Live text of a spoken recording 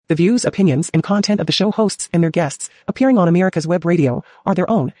The views, opinions, and content of the show hosts and their guests appearing on America's Web Radio are their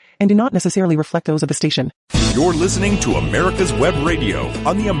own and do not necessarily reflect those of the station. You're listening to America's Web Radio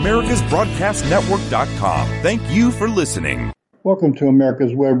on the AmericasBroadcastNetwork.com. Thank you for listening. Welcome to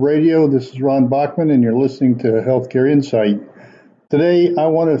America's Web Radio. This is Ron Bachman, and you're listening to Healthcare Insight. Today, I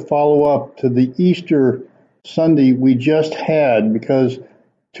want to follow up to the Easter Sunday we just had, because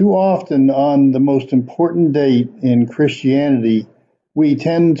too often on the most important date in Christianity, we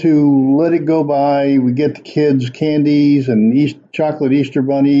tend to let it go by. We get the kids candies and chocolate Easter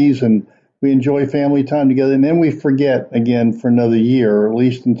bunnies, and we enjoy family time together, and then we forget again for another year, or at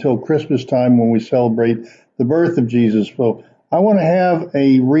least until Christmas time when we celebrate the birth of Jesus. So I want to have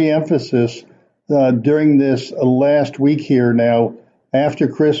a re-emphasis during this last week here now after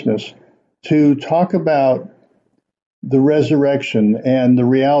Christmas to talk about the resurrection and the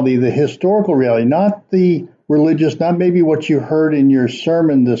reality, the historical reality, not the religious, not maybe what you heard in your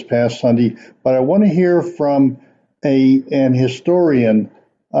sermon this past Sunday, but I want to hear from an historian,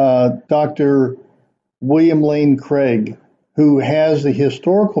 Dr. William Lane Craig, who has the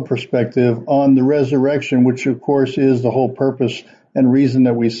historical perspective on the resurrection, which of course is the whole purpose and reason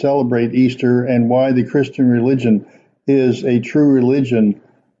that we celebrate Easter and why the Christian religion is a true religion,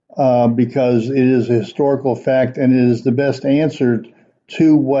 because it is a historical fact and it is the best answer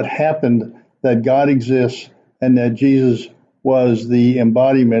to what happened, that God exists and that Jesus was the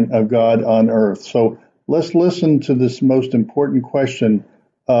embodiment of God on earth. So let's listen to this most important question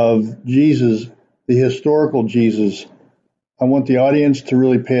of Jesus, the historical Jesus. I want the audience to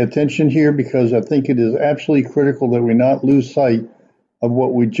really pay attention here, because I think it is absolutely critical that we not lose sight of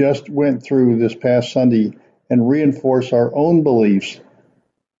what we just went through this past Sunday and reinforce our own beliefs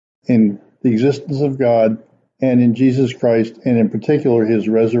in the existence of God and in Jesus Christ, and in particular his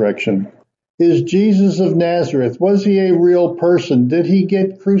resurrection. Is Jesus of Nazareth, was he a real person? Did he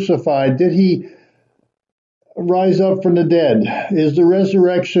get crucified? Did he rise up from the dead? Is the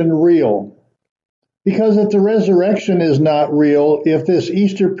resurrection real? Because if the resurrection is not real, if this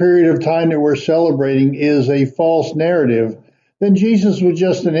Easter period of time that we're celebrating is a false narrative, then Jesus was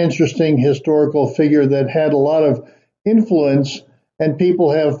just an interesting historical figure that had a lot of influence and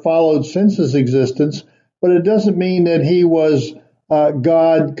people have followed since his existence, but it doesn't mean that he was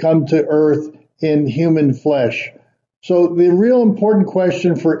God come to earth in human flesh. So the real important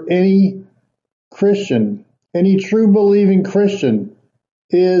question for any Christian, any true believing Christian,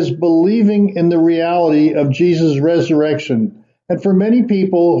 is believing in the reality of Jesus' resurrection. And for many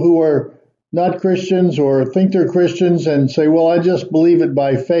people who are not Christians or think they're Christians and say, well, I just believe it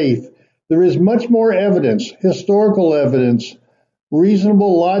by faith, there is much more evidence, historical evidence,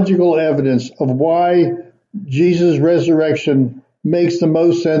 reasonable, logical evidence of why Jesus' resurrection makes the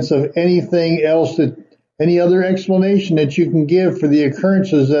most sense of anything else, that any other explanation that you can give for the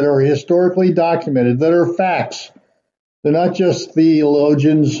occurrences that are historically documented, that are facts. They're not just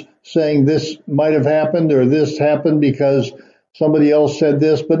theologians saying this might have happened or this happened because somebody else said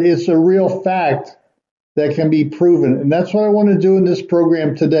this, but it's a real fact that can be proven. And that's what I want to do in this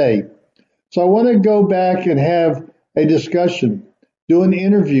program today. So I want to go back and have a discussion, do an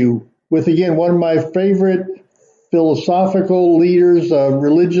interview with, again, one of my favorite philosophical leaders,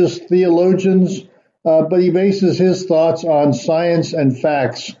 religious theologians, but he bases his thoughts on science and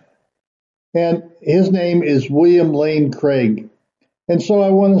facts. And his name is William Lane Craig. And so I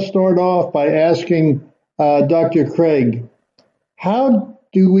want to start off by asking Dr. Craig, how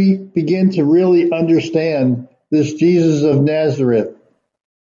do we begin to really understand this Jesus of Nazareth?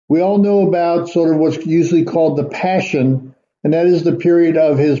 We all know about sort of what's usually called the Passion, and that is the period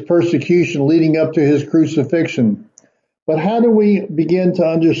of his persecution leading up to his crucifixion. But how do we begin to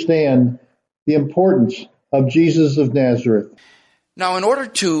understand the importance of Jesus of Nazareth? Now, in order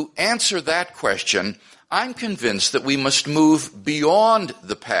to answer that question, I'm convinced that we must move beyond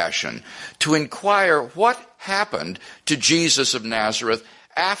the Passion to inquire what happened to Jesus of Nazareth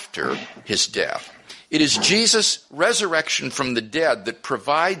after his death. It is Jesus' resurrection from the dead that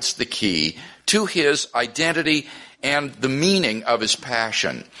provides the key to his identity and the meaning of his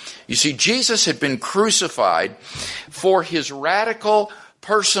passion. You see, Jesus had been crucified for his radical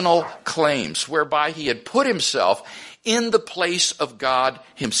personal claims, whereby he had put himself in the place of God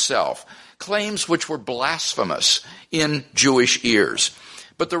himself, claims which were blasphemous in Jewish ears.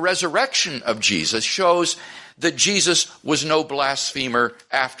 But the resurrection of Jesus shows that Jesus was no blasphemer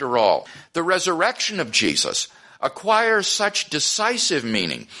after all. The resurrection of Jesus acquires such decisive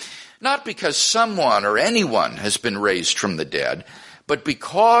meaning, not because someone or anyone has been raised from the dead, but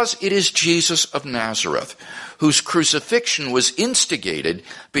because it is Jesus of Nazareth, whose crucifixion was instigated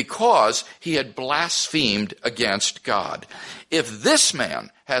because he had blasphemed against God. If this man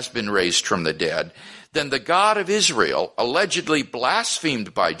has been raised from the dead, then the God of Israel, allegedly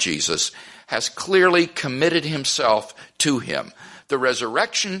blasphemed by Jesus, has clearly committed himself to him. The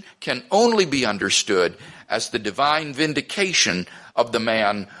resurrection can only be understood as the divine vindication of the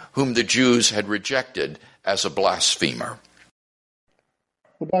man whom the Jews had rejected as a blasphemer.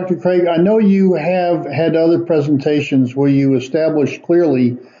 Well, Dr. Craig, I know you have had other presentations where you established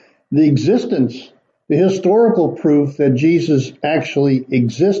clearly the existence, the historical proof that Jesus actually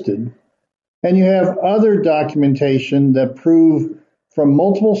existed, and you have other documentation that prove from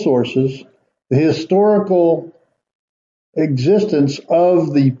multiple sources the historical existence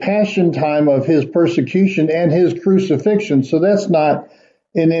of the passion time of his persecution and his crucifixion. So that's not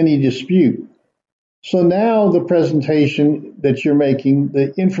in any dispute. So now the presentation that you're making,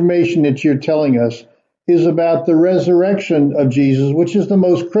 the information that you're telling us, is about the resurrection of Jesus, which is the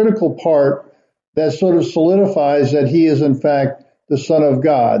most critical part that sort of solidifies that he is in fact the Son of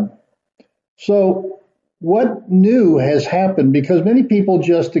God. So what new has happened? Because many people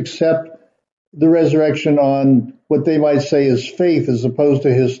just accept the resurrection on what they might say is faith as opposed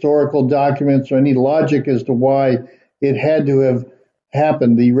to historical documents or any logic as to why it had to have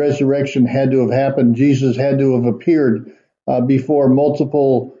happened. The resurrection had to have happened. Jesus had to have appeared before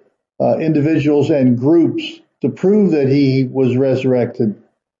multiple individuals and groups to prove that he was resurrected.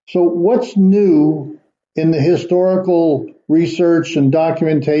 So what's new in the historical research and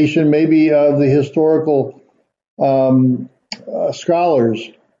documentation, maybe of the historical scholars,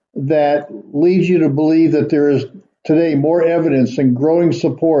 that leads you to believe that there is today more evidence and growing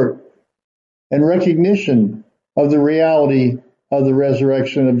support and recognition of the reality of the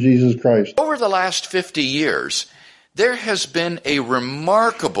resurrection of Jesus Christ? Over the last 50 years, there has been a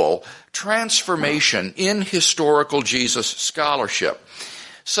remarkable transformation in historical Jesus scholarship,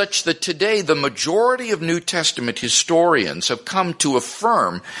 such that today the majority of New Testament historians have come to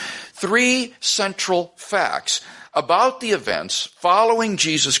affirm three central facts about the events following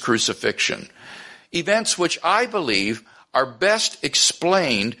Jesus' crucifixion, events which I believe are best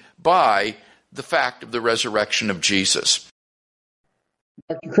explained by the fact of the resurrection of Jesus.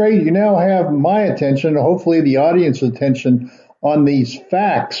 Dr. Craig, you now have my attention, hopefully the audience's attention, on these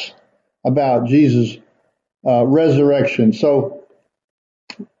facts about Jesus' resurrection. So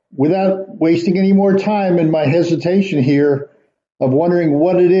without wasting any more time in my hesitation here of wondering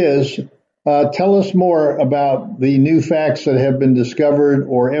what it is, tell us more about the new facts that have been discovered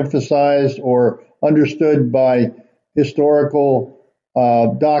or emphasized or understood by historical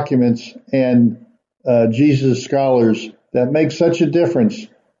documents and Jesus scholars that make such a difference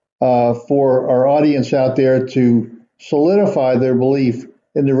for our audience out there to solidify their belief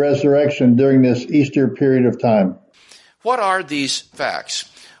in the resurrection during this Easter period of time. What are these facts?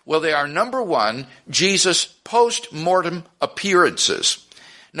 Well, they are, number one, Jesus' post-mortem appearances.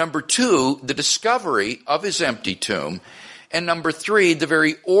 Number two, the discovery of his empty tomb. And number three, the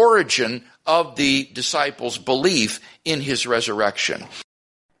very origin of the disciples' belief in his resurrection.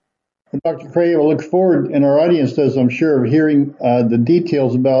 Dr. Craig, I look forward, and our audience does, I'm sure, of hearing the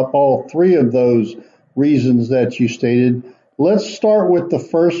details about all three of those reasons that you stated. Let's start with the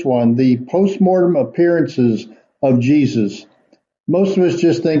first one, the postmortem appearances of Jesus. Most of us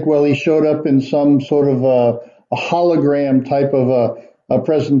just think, well, he showed up in some sort of a hologram type of a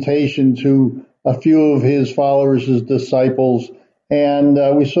presentation to a few of his followers, his disciples, and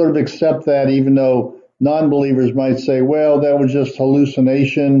we sort of accept that, even though non-believers might say, well, that was just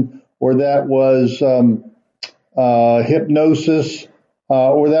hallucination, or that was hypnosis,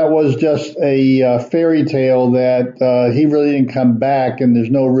 or that was just a fairy tale that he really didn't come back, and there's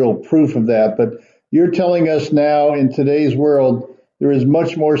no real proof of that. But you're telling us now in today's world there is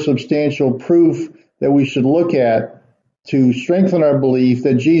much more substantial proof that we should look at to strengthen our belief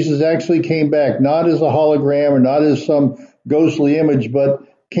that Jesus actually came back, not as a hologram or not as some ghostly image, but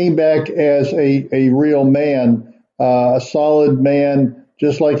came back as a real man, a solid man,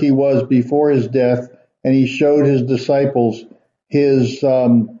 just like he was before his death, and he showed his disciples his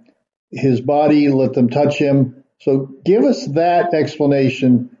body, let them touch him. So give us that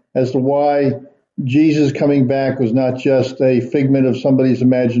explanation as to why Jesus coming back was not just a figment of somebody's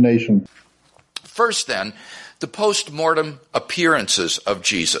imagination. First, then, the post-mortem appearances of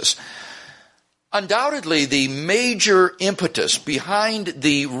Jesus. Undoubtedly, the major impetus behind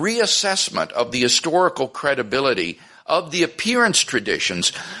the reassessment of the historical credibility of the appearance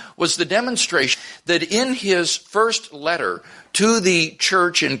traditions was the demonstration that in his first letter to the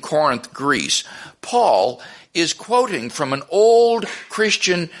church in Corinth, Greece, Paul is quoting from an old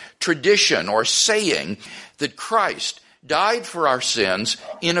Christian tradition or saying that Christ died for our sins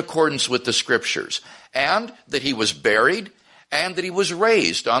in accordance with the Scriptures, and that he was buried, and that he was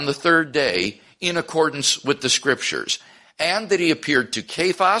raised on the third day in accordance with the Scriptures, and that he appeared to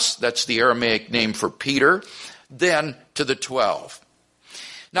Cephas, that's the Aramaic name for Peter, then to the 12.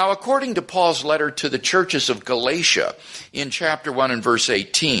 Now, according to Paul's letter to the churches of Galatia in chapter 1 and verse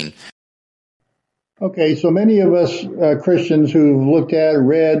 18. Okay, so many of us Christians who've looked at,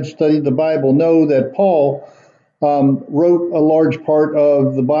 read, studied the Bible know that Paul wrote a large part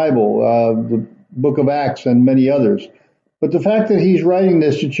of the Bible, the book of Acts and many others. But the fact that he's writing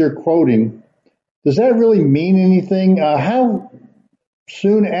this that you're quoting, does that really mean anything? How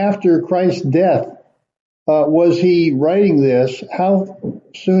soon after Christ's death was he writing this? How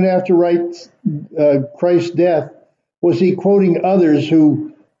soon after Christ's death was he quoting others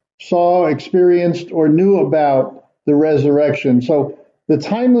who saw, experienced, or knew about the resurrection? So the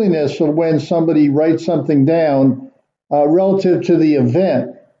timeliness of when somebody writes something down relative to the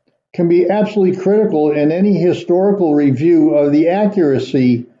event can be absolutely critical in any historical review of the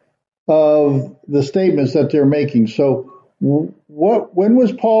accuracy of the statements that they're making. So when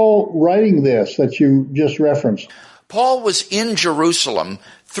was Paul writing this that you just referenced? Paul was in Jerusalem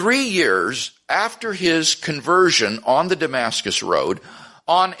 3 years after his conversion on the Damascus Road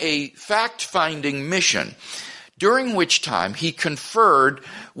on a fact-finding mission, during which time he conferred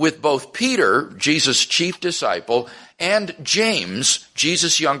with both Peter, Jesus' chief disciple, and James,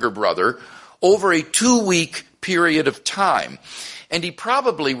 Jesus' younger brother, over a 2-week period of time. And he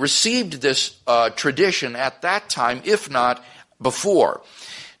probably received this tradition at that time, if not before.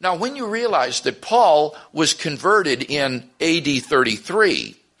 Now, when you realize that Paul was converted in AD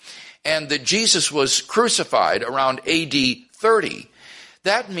 33 and that Jesus was crucified around AD 30,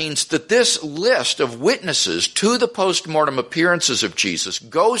 that means that this list of witnesses to the post-mortem appearances of Jesus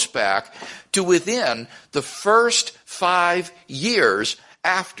goes back to within the first 5 years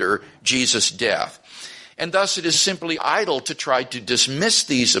after Jesus' death. And thus it is simply idle to try to dismiss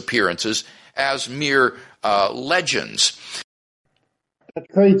these appearances as mere legends. That's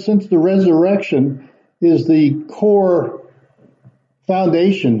great. Since the resurrection is the core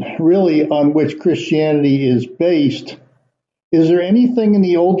foundation, really, on which Christianity is based, is there anything in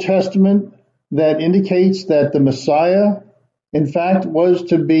the Old Testament that indicates that the Messiah, in fact, was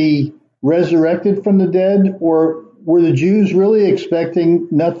to be resurrected from the dead? Or were the Jews really expecting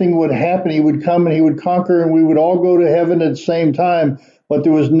nothing would happen? He would come and he would conquer and we would all go to heaven at the same time. But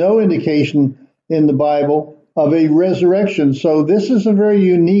there was no indication in the Bible of a resurrection. So this is a very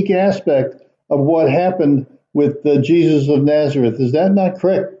unique aspect of what happened with Jesus of Nazareth. Is that not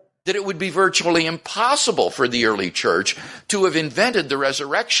correct? That it would be virtually impossible for the early church to have invented the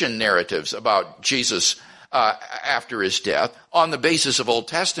resurrection narratives about Jesus after his death on the basis of Old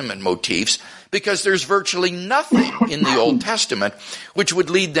Testament motifs, because there's virtually nothing in the Old Testament which would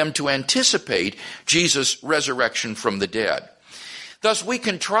lead them to anticipate Jesus' resurrection from the dead. Thus, we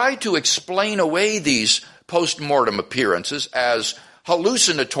can try to explain away these post-mortem appearances as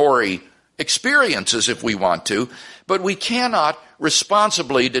hallucinatory experiences if we want to, but we cannot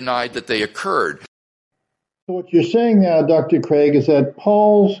responsibly deny that they occurred. So what you're saying now, Dr. Craig, is that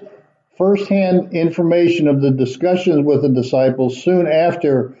Paul's firsthand information of the discussions with the disciples soon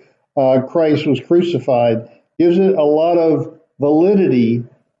after Christ was crucified gives it a lot of validity.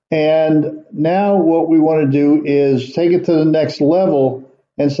 And now what we want to do is take it to the next level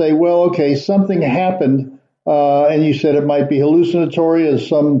and say, well, okay, something happened, and you said it might be hallucinatory, as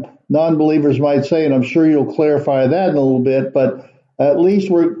some non-believers might say, and I'm sure you'll clarify that in a little bit, but at least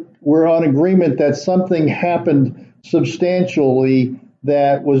we're on agreement that something happened substantially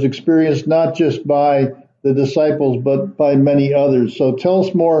that was experienced not just by the disciples, but by many others. So tell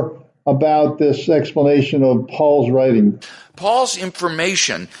us more about this explanation of Paul's writing. Paul's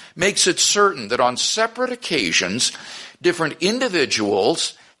information makes it certain that on separate occasions, different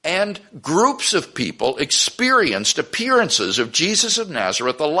individuals and groups of people experienced appearances of Jesus of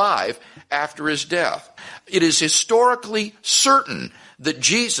Nazareth alive after his death. It is historically certain that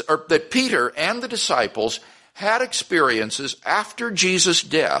that Peter and the disciples had experiences after Jesus'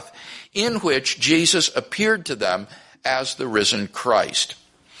 death in which Jesus appeared to them as the risen Christ.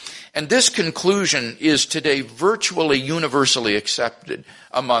 And this conclusion is today virtually universally accepted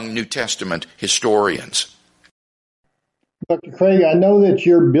among New Testament historians. Dr. Craig, I know that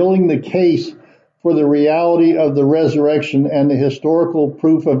you're building the case for the reality of the resurrection and the historical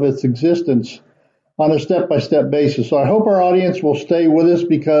proof of its existence on a step-by-step basis. So I hope our audience will stay with us,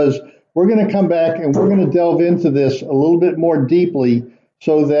 because we're going to come back and we're going to delve into this a little bit more deeply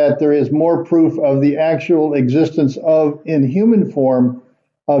so that there is more proof of the actual existence of, in human form,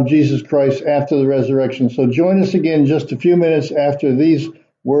 of Jesus Christ after the resurrection. So join us again just a few minutes after these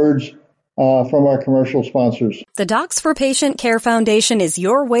words from our commercial sponsors. The Docs for Patient Care Foundation is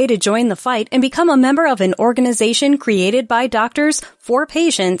your way to join the fight and become a member of an organization created by doctors for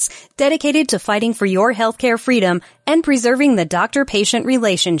patients dedicated to fighting for your healthcare freedom and preserving the doctor-patient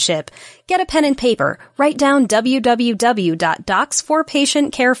relationship. Get a pen and paper. Write down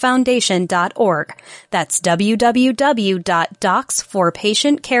www.docsforpatientcarefoundation.org. That's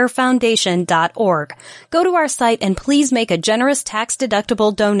www.docsforpatientcarefoundation.org. Go to our site and please make a generous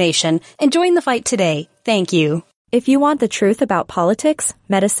tax-deductible donation and join the fight today. Thank you. If you want the truth about politics,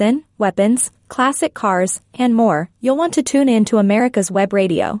 medicine, weapons, classic cars, and more, you'll want to tune in to America's Web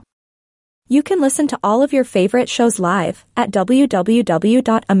Radio. You can listen to all of your favorite shows live at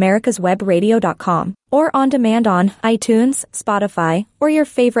www.americaswebradio.com or on demand on iTunes, Spotify, or your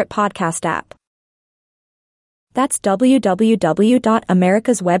favorite podcast app. That's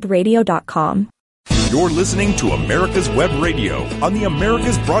www.americaswebradio.com. You're listening to America's Web Radio on the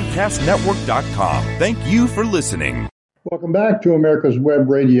AmericasBroadcastNetwork.com. Thank you for listening. Welcome back to America's Web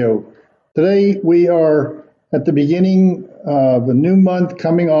Radio. Today we are at the beginning of a new month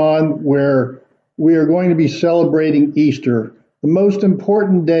coming on where we are going to be celebrating Easter, the most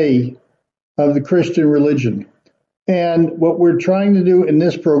important day of the Christian religion. And what we're trying to do in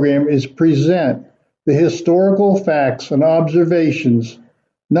this program is present the historical facts and observations,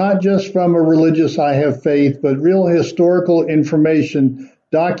 not just from a religious I have faith, but real historical information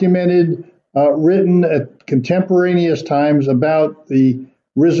documented, written at contemporaneous times about the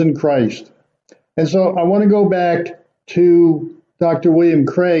risen Christ. And so I want to go back to Dr. William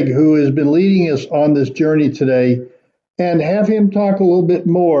Craig, who has been leading us on this journey today, and have him talk a little bit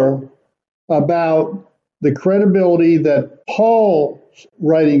more about the credibility that Paul's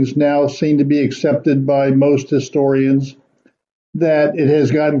writings now seem to be accepted by most historians, that it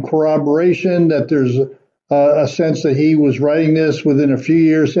has gotten corroboration, that there's a sense that he was writing this within a few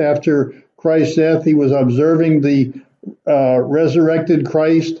years after Christ's death. He was observing the resurrected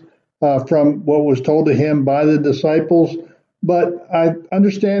Christ from what was told to him by the disciples. But I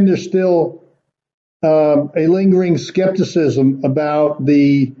understand there's still a lingering skepticism about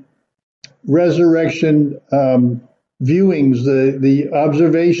the resurrection viewings, the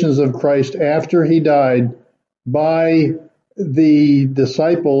observations of Christ after he died by the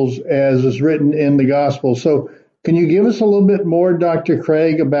disciples, as is written in the gospel. So can you give us a little bit more, Dr.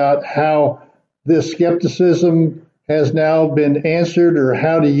 Craig, about how this skepticism has now been answered, or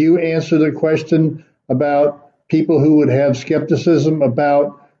how do you answer the question about people who would have skepticism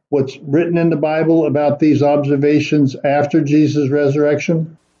about what's written in the Bible about these observations after Jesus'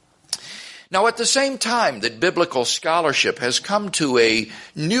 resurrection? Now, at the same time that biblical scholarship has come to a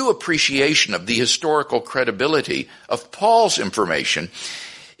new appreciation of the historical credibility of Paul's information,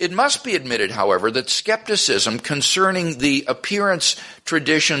 it must be admitted, however, that skepticism concerning the appearance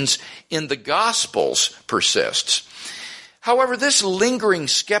traditions in the Gospels persists. However, this lingering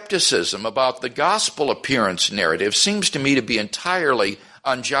skepticism about the gospel appearance narrative seems to me to be entirely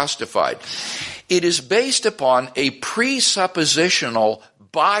unjustified. It is based upon a presuppositional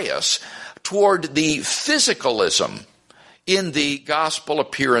bias toward the physicalism in the gospel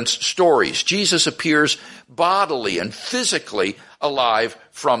appearance stories. Jesus appears bodily and physically alive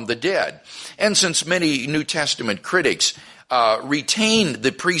from the dead. And since many New Testament critics retain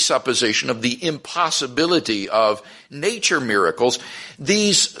the presupposition of the impossibility of nature miracles,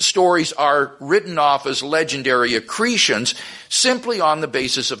 these stories are written off as legendary accretions simply on the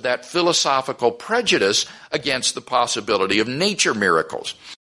basis of that philosophical prejudice against the possibility of nature miracles.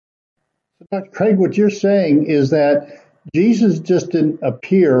 Dr. Craig, what you're saying is that Jesus just didn't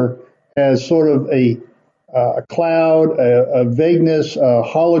appear as sort of a cloud, a vagueness, a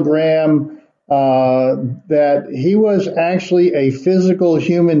hologram, that he was actually a physical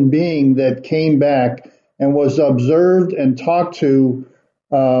human being that came back and was observed and talked to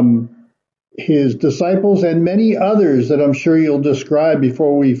his disciples and many others that I'm sure you'll describe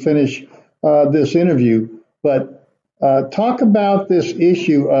before we finish this interview. But talk about this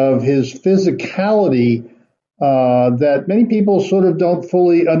issue of his physicality that many people sort of don't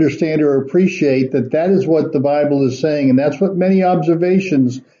fully understand or appreciate, that is what the Bible is saying, and that's what many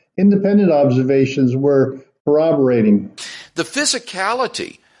observations, independent observations, were corroborating. The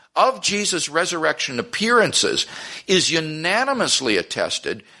physicality of Jesus' resurrection appearances is unanimously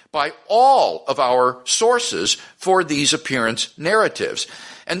attested by all of our sources for these appearance narratives.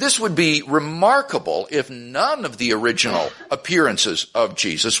 And this would be remarkable if none of the original appearances of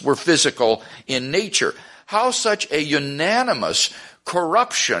Jesus were physical in nature. How such a unanimous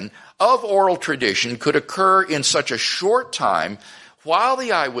corruption of oral tradition could occur in such a short time while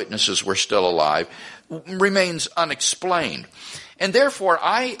the eyewitnesses were still alive remains unexplained. And therefore,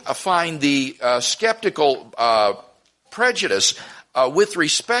 I find the skeptical prejudice with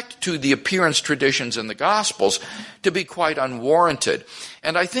respect to the appearance traditions in the Gospels to be quite unwarranted.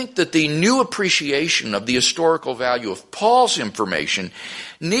 And I think that the new appreciation of the historical value of Paul's information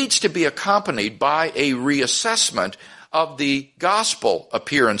needs to be accompanied by a reassessment of the Gospel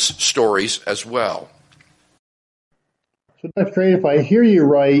appearance stories as well. So, Dr. Cray, if I hear you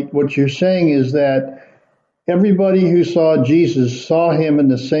right, what you're saying is that everybody who saw Jesus saw him in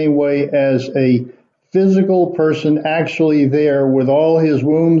the same way as a physical person actually there with all his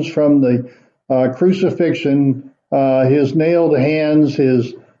wounds from the crucifixion, his nailed hands,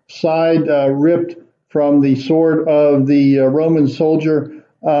 his side ripped from the sword of the Roman soldier.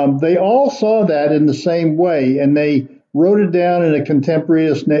 They all saw that in the same way, and they wrote it down in a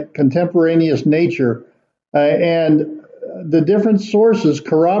contemporaneous nature. And the different sources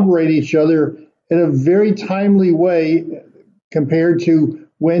corroborate each other in a very timely way compared to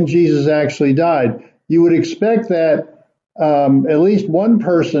when Jesus actually died. You would expect that at least one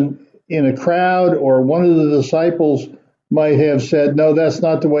person in a crowd or one of the disciples might have said, no, that's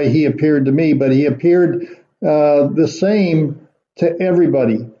not the way he appeared to me, but he appeared the same to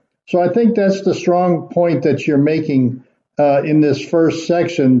everybody. So I think that's the strong point that you're making in this first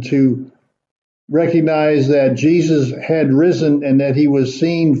section, to recognize that Jesus had risen and that he was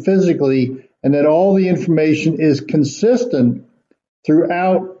seen physically, and that all the information is consistent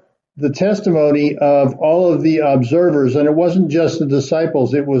throughout the testimony of all of the observers. And it wasn't just the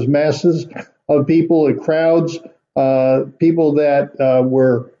disciples, it was masses of people, crowds, people that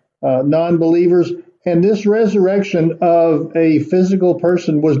were non-believers. And this resurrection of a physical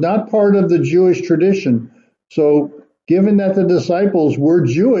person was not part of the Jewish tradition. So given that the disciples were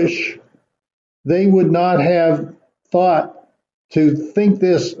Jewish, they would not have thought to think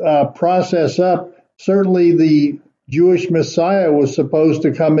this process up. Certainly the Jewish Messiah was supposed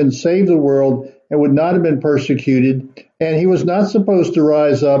to come and save the world and would not have been persecuted. And he was not supposed to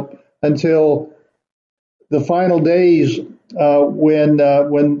rise up until the final days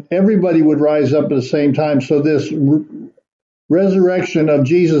when everybody would rise up at the same time. So this resurrection of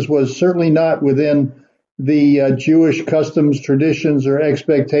Jesus was certainly not within the Jewish customs, traditions, or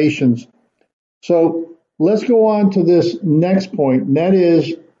expectations. So let's go on to this next point, and that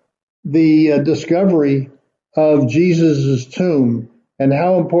is the discovery of Jesus' tomb and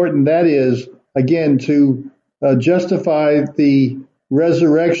how important that is, again, to justify the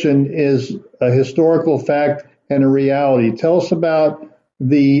resurrection is a historical fact and a reality. Tell us about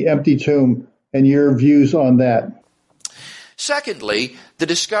the empty tomb and your views on that. Secondly, the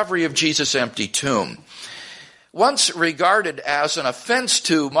discovery of Jesus' empty tomb. Once regarded as an offense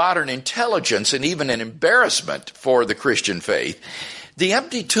to modern intelligence and even an embarrassment for the Christian faith, the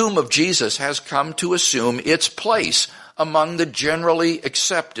empty tomb of Jesus has come to assume its place among the generally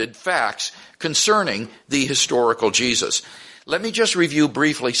accepted facts concerning the historical Jesus. Let me just review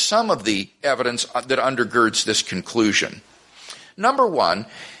briefly some of the evidence that undergirds this conclusion. Number one,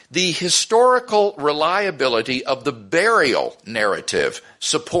 the historical reliability of the burial narrative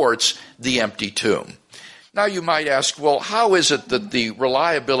supports the empty tomb. Now you might ask, well, how is it that the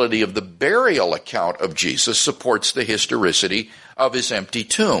reliability of the burial account of Jesus supports the historicity of his empty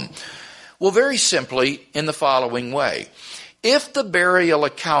tomb? Well, very simply in the following way. If the burial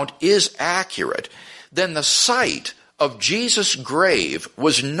account is accurate, then the site of Jesus' grave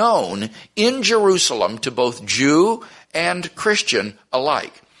was known in Jerusalem to both Jew and Christian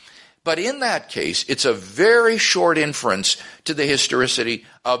alike. But in that case, it's a very short inference to the historicity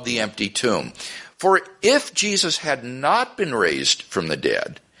of the empty tomb. For if Jesus had not been raised from the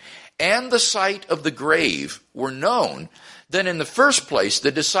dead, and the site of the grave were known, then in the first place,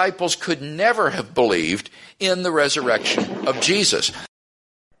 the disciples could never have believed in the resurrection of Jesus.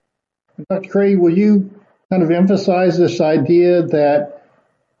 Dr. Cray, will you kind of emphasize this idea that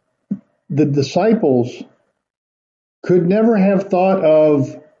the disciples could never have thought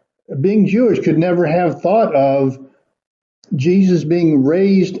of, being Jewish, could never have thought of Jesus being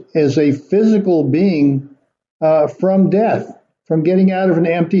raised as a physical being from death, from getting out of an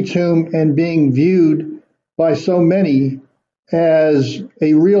empty tomb and being viewed by so many as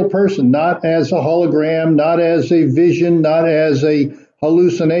a real person, not as a hologram, not as a vision, not as a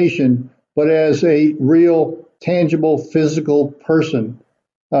hallucination, but as a real, tangible, physical person.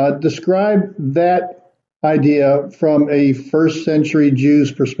 Describe that idea from a first century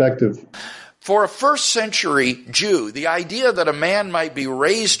Jew's perspective. For a first century Jew, the idea that a man might be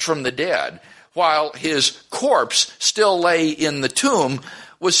raised from the dead while his corpse still lay in the tomb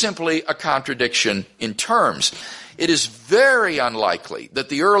was simply a contradiction in terms. It is very unlikely that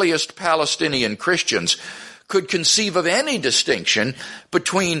the earliest Palestinian Christians could conceive of any distinction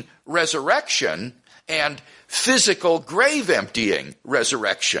between resurrection and physical grave-emptying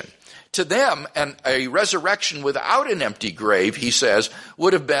resurrection. To them, a resurrection without an empty grave, he says,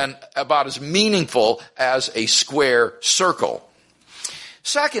 would have been about as meaningful as a square circle.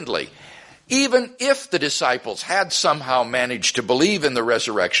 Secondly, even if the disciples had somehow managed to believe in the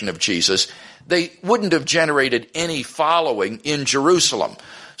resurrection of Jesus, they wouldn't have generated any following in Jerusalem.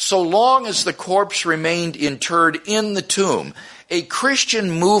 So long as the corpse remained interred in the tomb, a Christian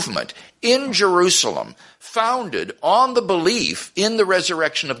movement in Jerusalem founded on the belief in the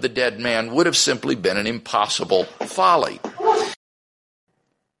resurrection of the dead man would have simply been an impossible folly.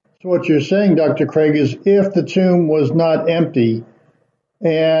 So what you're saying, Dr. Craig, is if the tomb was not empty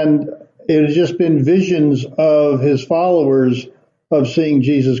and it had just been visions of his followers of seeing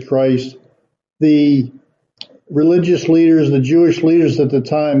Jesus Christ, the religious leaders, the Jewish leaders at the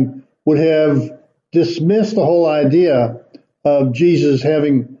time, would have dismissed the whole idea of Jesus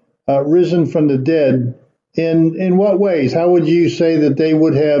having risen from the dead. In what ways? How would you say that they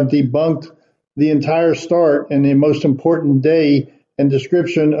would have debunked the entire start and the most important day and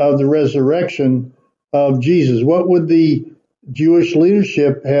description of the resurrection of Jesus? What would the Jewish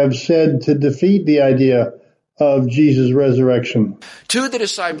leadership have said to defeat the idea of Jesus' resurrection? To the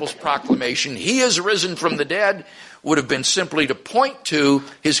disciples' proclamation, he is risen from the dead, would have been simply to point to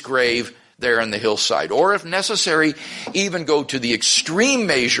his grave there in the hillside, or if necessary, even go to the extreme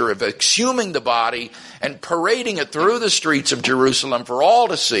measure of exhuming the body and parading it through the streets of Jerusalem for all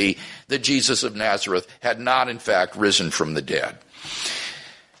to see that Jesus of Nazareth had not in fact risen from the dead.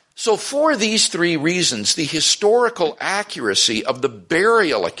 So for these three reasons, the historical accuracy of the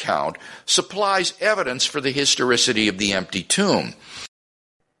burial account supplies evidence for the historicity of the empty tomb.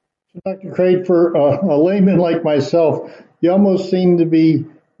 Dr. Craig, for a layman like myself, you almost seem to be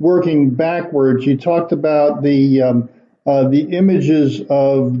working backwards. You talked about the images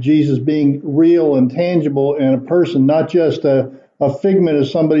of Jesus being real and tangible in a person, not just a figment of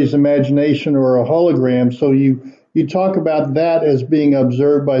somebody's imagination or a hologram. So you talk about that as being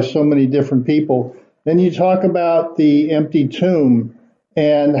observed by so many different people. Then you talk about the empty tomb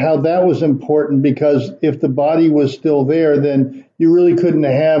and how that was important, because if the body was still there, then you really couldn't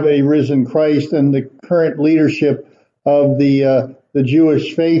have a risen Christ, and the current leadership of the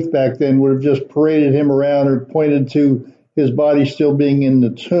Jewish faith back then would have just paraded him around or pointed to his body still being in the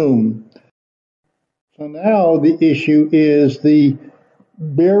tomb. So now the issue is the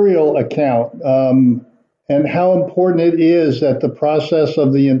burial account, and how important it is that the process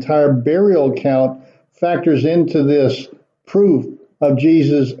of the entire burial account factors into this proof of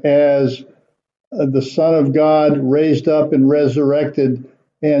Jesus as the Son of God, raised up and resurrected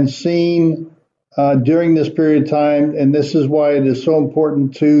and seen during this period of time. And this is why it is so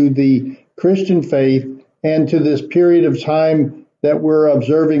important to the Christian faith and to this period of time that we're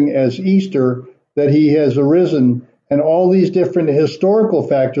observing as Easter, that he has arisen, and all these different historical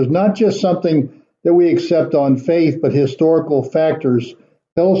factors, not just something that we accept on faith, but historical factors.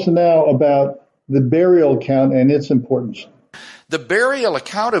 Tell us now about the burial account and its importance. The burial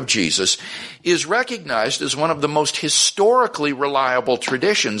account of Jesus is recognized as one of the most historically reliable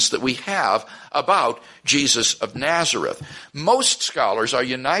traditions that we have about Jesus of Nazareth. Most scholars are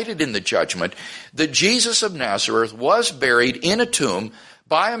united in the judgment that Jesus of Nazareth was buried in a tomb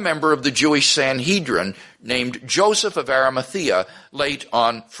by a member of the Jewish Sanhedrin named Joseph of Arimathea late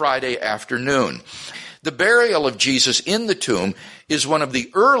on Friday afternoon. The burial of Jesus in the tomb is one of the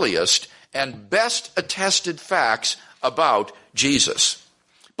earliest and best attested facts about Jesus.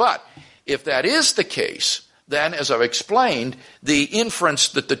 But if that is the case, then, as I've explained, the inference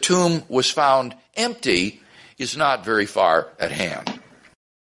that the tomb was found empty is not very far at hand.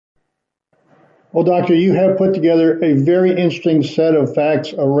 Well, Doctor, you have put together a very interesting set of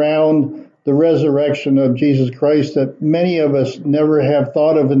facts around the resurrection of Jesus Christ that many of us never have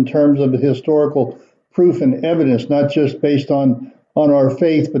thought of in terms of historical proof and evidence, not just based on our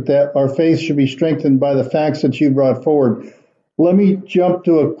faith, but that our faith should be strengthened by the facts that you brought forward. Let me jump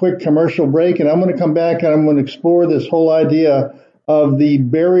to a quick commercial break, and I'm going to come back and I'm going to explore this whole idea of the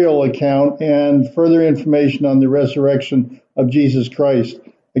burial account and further information on the resurrection of Jesus Christ.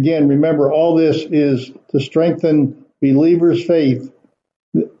 Again, remember, all this is to strengthen believers' faith.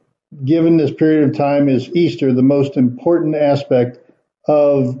 Given this period of time is Easter, the most important aspect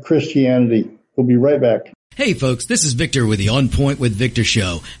of Christianity. We'll be right back. Hey folks, this is Victor with the On Point with Victor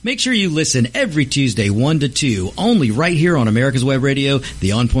show. Make sure you listen every Tuesday 1 to 2, only right here on America's Web Radio,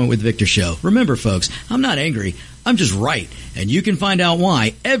 the On Point with Victor show. Remember folks, I'm not angry, I'm just right. And you can find out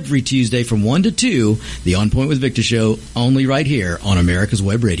why every Tuesday from 1 to 2, the On Point with Victor show, only right here on America's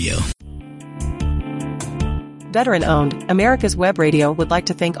Web Radio. Veteran-owned, America's Web Radio would like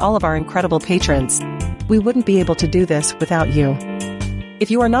to thank all of our incredible patrons. We wouldn't be able to do this without you. If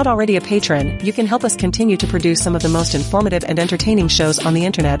you are not already a patron, you can help us continue to produce some of the most informative and entertaining shows on the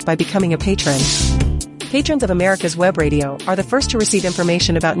internet by becoming a patron. Patrons of America's Web Radio are the first to receive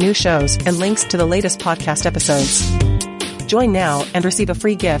information about new shows and links to the latest podcast episodes. Join now and receive a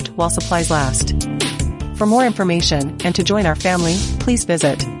free gift while supplies last. For more information and to join our family, please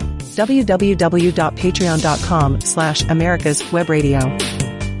visit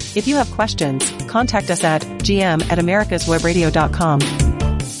www.patreon.com/americaswebradio. If you have questions, contact us at gm@americaswebradio.com.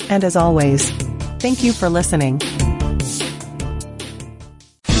 And as always, thank you for listening.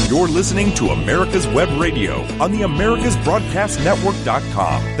 You're listening to America's Web Radio on the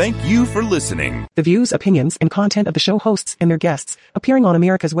AmericasBroadcastNetwork.com. Thank you for listening. The views, opinions, and content of the show hosts and their guests appearing on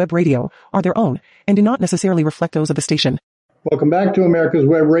America's Web Radio are their own and do not necessarily reflect those of the station. Welcome back to America's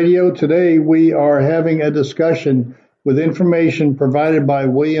Web Radio. Today we are having a discussion with information provided by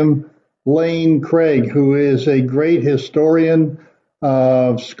William Lane Craig, who is a great historian,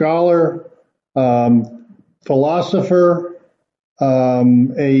 scholar, philosopher, a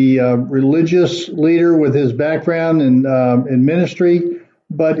religious leader with his background in ministry,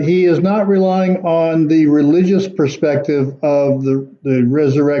 but he is not relying on the religious perspective of the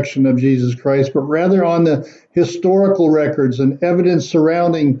resurrection of Jesus Christ, but rather on the historical records and evidence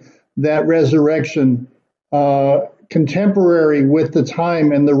surrounding that resurrection, contemporary with the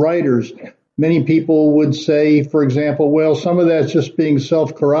time and the writers. Many people would say, for example, well, some of that's just being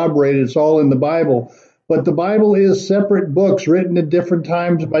self-corroborated. It's all in the Bible. But the Bible is separate books written at different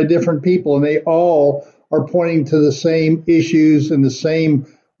times by different people, and they all are pointing to the same issues in the same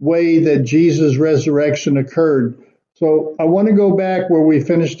way that Jesus' resurrection occurred. So I want to go back where we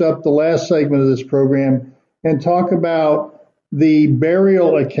finished up the last segment of this program and talk about the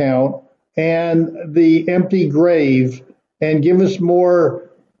burial account and the empty grave and give us more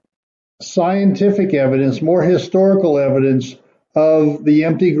scientific evidence, more historical evidence of the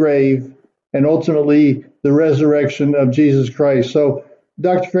empty grave and ultimately the resurrection of Jesus Christ. So,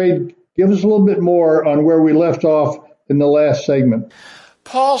 Dr. Craig, give us a little bit more on where we left off in the last segment.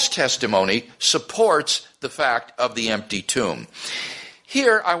 Paul's testimony supports the fact of the empty tomb.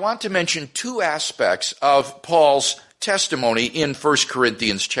 Here, I want to mention two aspects of Paul's testimony in 1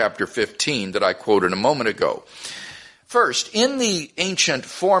 Corinthians chapter 15 that I quoted a moment ago. First, in the ancient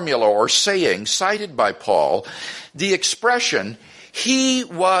formula or saying cited by Paul, the expression, "he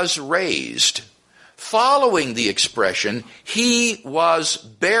was raised," following the expression, "he was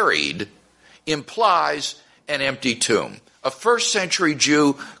buried," implies an empty tomb. A first century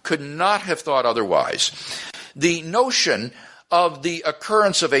Jew could not have thought otherwise. The notion of the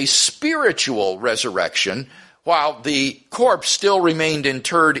occurrence of a spiritual resurrection while the corpse still remained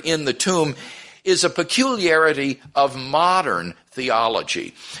interred in the tomb is a peculiarity of modern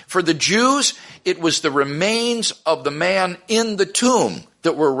theology. For the Jews, it was the remains of the man in the tomb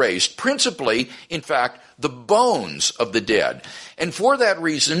that were raised, principally, in fact, the bones of the dead. And for that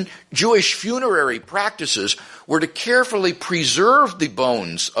reason, Jewish funerary practices were to carefully preserve the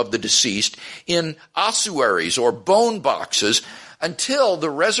bones of the deceased in ossuaries or bone boxes until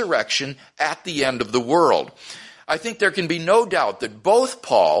the resurrection at the end of the world. I think there can be no doubt that both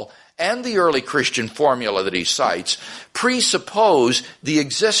Paul and the early Christian formula that he cites presuppose the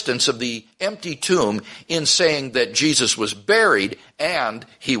existence of the empty tomb in saying that Jesus was buried and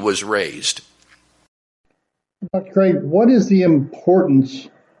he was raised. Dr. Craig, what is the importance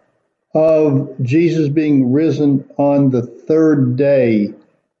of Jesus being risen on the third day,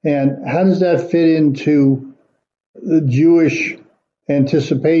 and how does that fit into the Jewish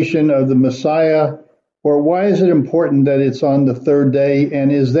anticipation of the Messiah? Or why is it important that it's on the third day?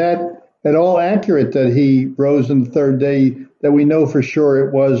 And is that at all accurate that he rose on the third day, that we know for sure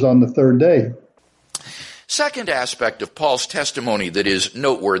it was on the third day? Second aspect of Paul's testimony that is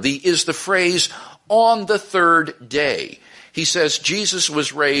noteworthy is the phrase, "on the third day." He says Jesus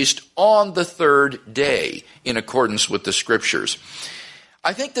was raised on the third day in accordance with the Scriptures.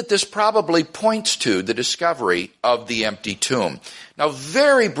 I think that this probably points to the discovery of the empty tomb. Now,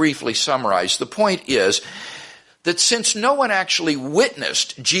 very briefly summarized, the point is that since no one actually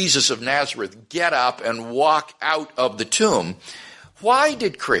witnessed Jesus of Nazareth get up and walk out of the tomb, why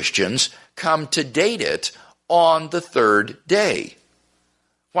did Christians come to date it on the third day?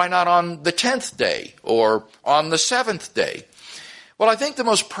 Why not on the 10th day or on the 7th day? Well, I think the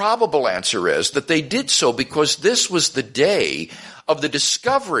most probable answer is that they did so because this was the day of the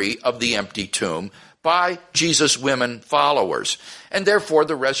discovery of the empty tomb by Jesus' women followers, and therefore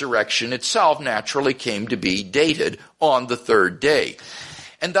the resurrection itself naturally came to be dated on the 3rd day.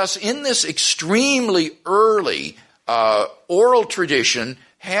 And thus, in this extremely early oral tradition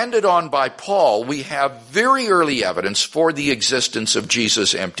handed on by Paul, we have very early evidence for the existence of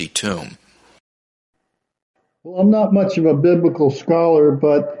Jesus' empty tomb. Well, I'm not much of a biblical scholar,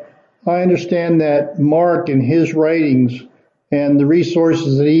 but I understand that Mark in his writings and the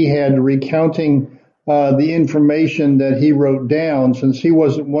resources that he had recounting the information that he wrote down, since he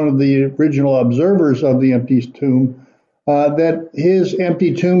wasn't one of the original observers of the empty tomb, that his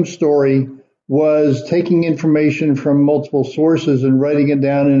empty tomb story was taking information from multiple sources and writing it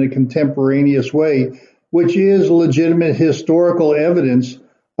down in a contemporaneous way, which is legitimate historical evidence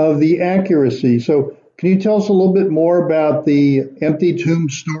of the accuracy. So can you tell us a little bit more about the empty tomb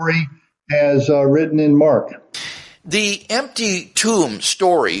story as written in Mark? The empty tomb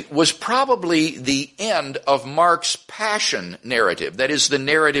story was probably the end of Mark's passion narrative, that is, the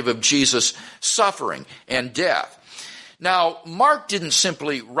narrative of Jesus' suffering and death. Now, Mark didn't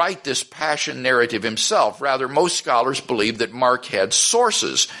simply write this passion narrative himself. Rather, most scholars believe that Mark had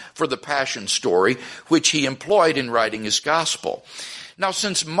sources for the passion story, which he employed in writing his gospel. Now,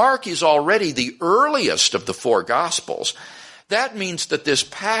 since Mark is already the earliest of the 4 gospels, that means that this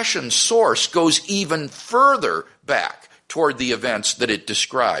passion source goes even further back toward the events that it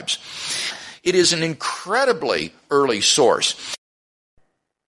describes. It is an incredibly early source.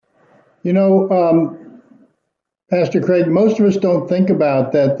 You know, Pastor Craig, most of us don't think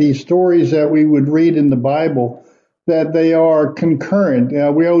about that these stories that we would read in the Bible, that they are concurrent.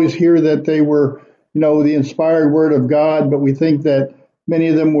 We always hear that they were, the inspired word of God, but we think that many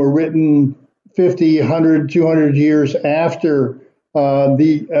of them were written 50, 100, 200 years after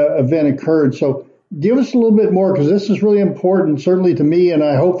the event occurred. So give us a little bit more, because this is really important, certainly to me, and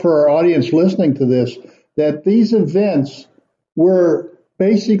I hope for our audience listening to this, that these events were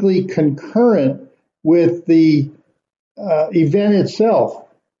basically concurrent with the event itself.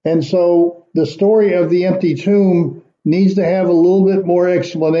 And so the story of the empty tomb needs to have a little bit more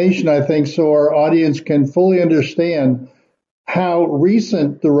explanation, I think, so our audience can fully understand how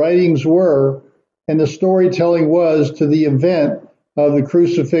recent the writings were and the storytelling was to the event of the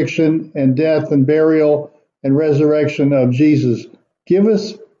crucifixion and death and burial and resurrection of Jesus. Give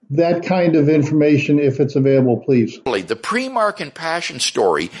us that kind of information if it's available, please. The pre-Mark and Passion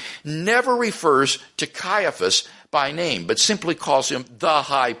story never refers to Caiaphas by name, but simply calls him the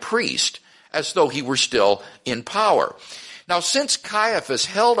high priest, as though he were still in power. Now, since Caiaphas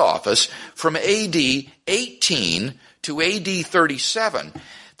held office from AD 18 to AD 37,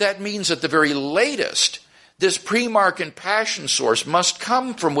 that means at the very latest, this pre-Mark and Passion source must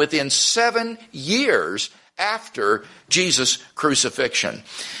come from within 7 years after Jesus' crucifixion.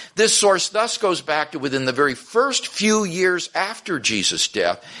 This source thus goes back to within the very first few years after Jesus'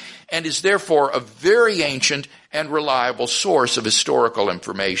 death, and is therefore a very ancient and reliable source of historical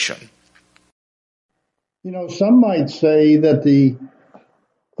information. Some might say that the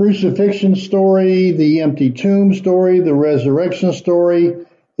crucifixion story, the empty tomb story, the resurrection story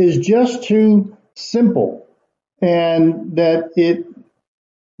is just too simple, and that it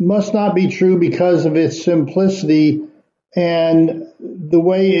must not be true because of its simplicity and the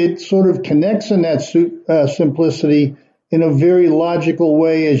way it sort of connects in that simplicity in a very logical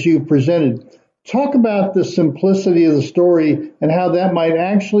way as you presented. Talk about the simplicity of the story and how that might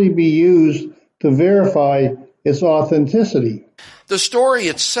actually be used to verify its authenticity. The story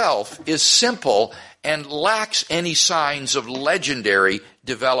itself is simple and lacks any signs of legendary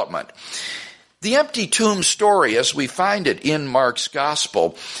development. The empty tomb story, as we find it in Mark's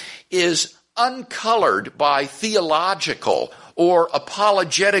gospel, is uncolored by theological or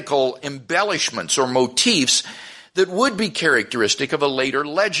apologetical embellishments or motifs that would be characteristic of a later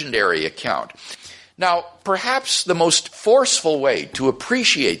legendary account. Now, perhaps the most forceful way to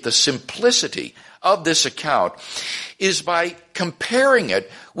appreciate the simplicity of this account is by comparing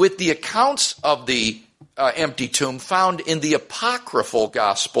it with the accounts of the empty tomb found in the apocryphal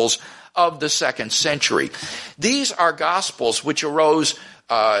Gospels of the 2nd century. These are Gospels which arose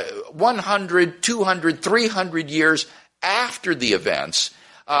 100, 200, 300 years after the events,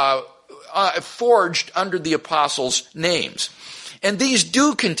 forged under the apostles' names. And these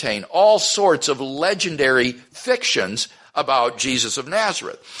do contain all sorts of legendary fictions about Jesus of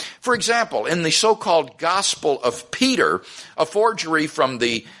Nazareth. For example, in the so-called Gospel of Peter, a forgery from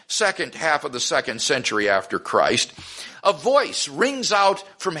the second half of the 2nd century after Christ, a voice rings out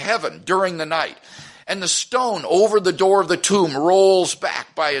from heaven during the night, and the stone over the door of the tomb rolls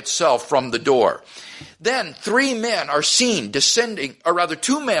back by itself from the door. Then 2 men are seen descending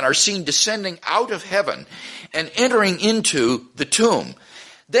out of heaven and entering into the tomb.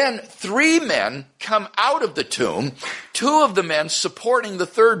 Then 3 men come out of the tomb, 2 of the men supporting the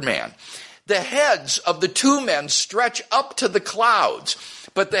 3rd man. The heads of the 2 men stretch up to the clouds,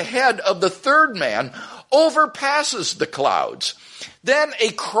 but the head of the 3rd man overpasses the clouds. Then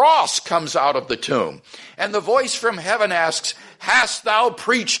a cross comes out of the tomb, and the voice from heaven asks, "Hast thou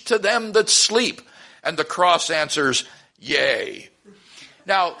preached to them that sleep?" And the cross answers, "Yea."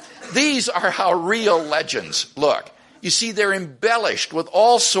 Now, these are how real legends look. You see, they're embellished with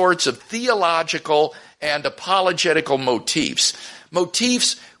all sorts of theological and apologetical motifs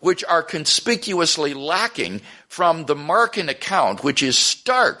which are conspicuously lacking from the Markan account, which is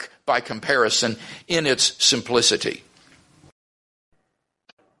stark by comparison in its simplicity.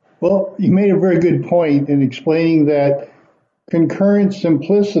 Well, you made a very good point in explaining that concurrent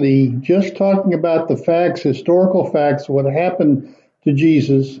simplicity, just talking about the facts, historical facts, what happened to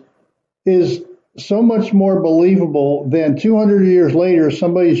Jesus, is so much more believable than 200 years later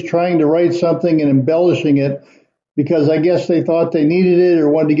somebody's trying to write something and embellishing it because I guess they thought they needed it or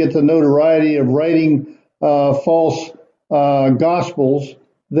wanted to get the notoriety of writing false gospels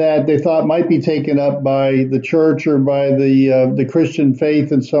that they thought might be taken up by the church or by the Christian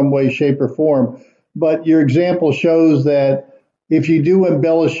faith in some way, shape, or form. But your example shows that if you do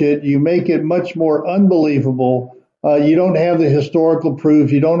embellish it, you make it much more unbelievable. You don't have the historical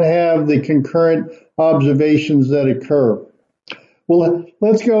proof. You don't have the concurrent observations that occur. Well,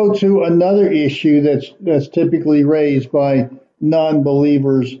 let's go to another issue that's typically raised by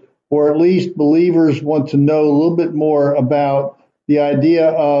non-believers, or at least believers want to know a little bit more about the idea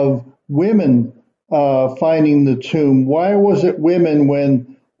of women finding the tomb. Why was it women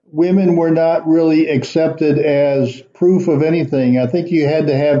when women were not really accepted as proof of anything? I think you had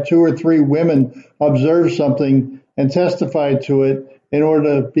to have 2 or 3 women observe something and testify to it in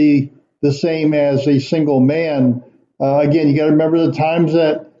order to be the same as a single man. Again, you got to remember the times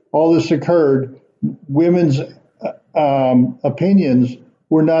that all this occurred. Women's opinions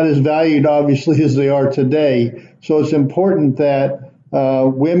were not as valued, obviously, as they are today. So it's important that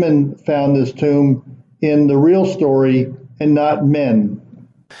women found this tomb in the real story and not men.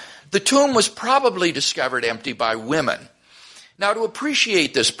 The tomb was probably discovered empty by women. Now, to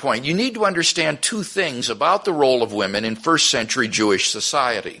appreciate this point, you need to understand 2 things about the role of women in first century Jewish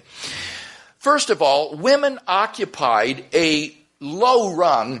society. First of all, women occupied a low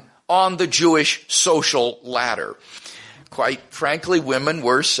rung on the Jewish social ladder. Quite frankly, women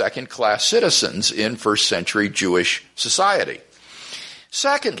were second-class citizens in first century Jewish society.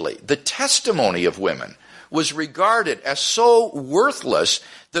 Secondly, the testimony of women was regarded as so worthless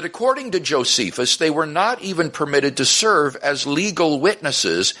that according to Josephus, they were not even permitted to serve as legal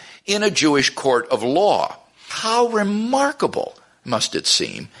witnesses in a Jewish court of law. How remarkable, must it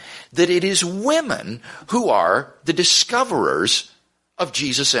seem, that it is women who are the discoverers of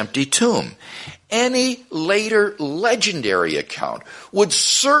Jesus' empty tomb. Any later legendary account would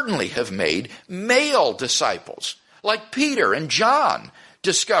certainly have made male disciples, like Peter and John,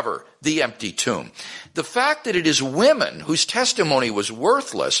 discover the empty tomb. The fact that it is women whose testimony was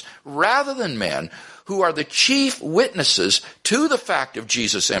worthless rather than men who are the chief witnesses to the fact of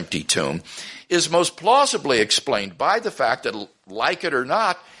Jesus' empty tomb is most plausibly explained by the fact that, like it or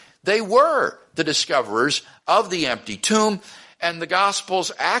not, they were the discoverers of the empty tomb, and the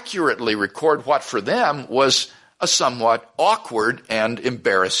Gospels accurately record what for them was a somewhat awkward and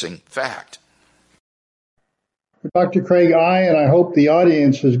embarrassing fact. Dr. Craig, I hope the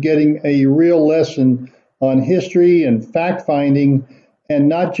audience is getting a real lesson on history and fact-finding, and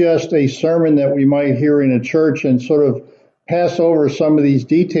not just a sermon that we might hear in a church and sort of pass over some of these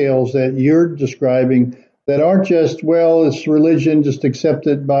details that you're describing that aren't just, well, it's religion, just accept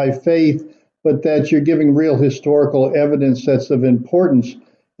it by faith, but that you're giving real historical evidence that's of importance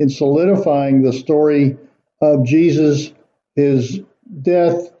in solidifying the story of Jesus, his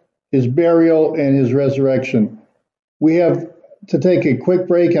death, his burial, and his resurrection. We have to take a quick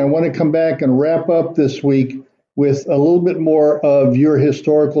break, and I want to come back and wrap up this week with a little bit more of your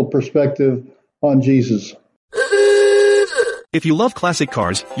historical perspective on Jesus. If you love classic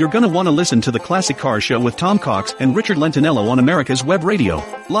cars, you're going to want to listen to the Classic Car Show with Tom Cox and Richard Lentinello on America's Web Radio.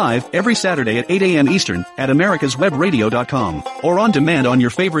 Live every Saturday at 8 a.m. Eastern at americaswebradio.com or on demand on your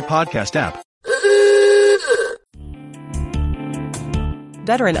favorite podcast app.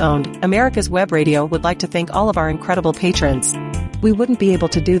 Veteran-owned, America's Web Radio would like to thank all of our incredible patrons. We wouldn't be able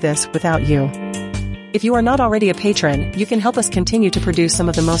to do this without you. If you are not already a patron, you can help us continue to produce some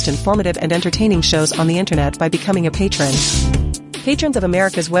of the most informative and entertaining shows on the internet by becoming a patron. Patrons of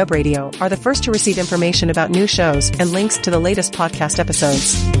America's Web Radio are the first to receive information about new shows and links to the latest podcast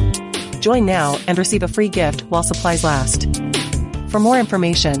episodes. Join now and receive a free gift while supplies last. For more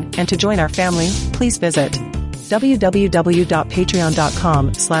information and to join our family, please visit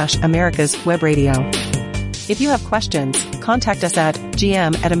www.patreon.com/americaswebradio. If you have questions, contact us at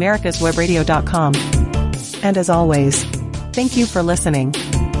gm@americaswebradio.com. And as always, thank you for listening.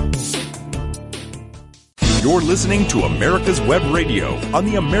 You're listening to America's Web Radio on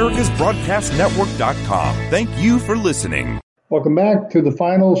the AmericasBroadcastNetwork.com. Thank you for listening. Welcome back to the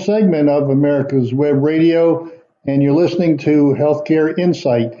final segment of America's Web Radio, and you're listening to Healthcare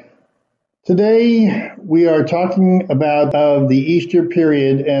Insight. Today, we are talking about the Easter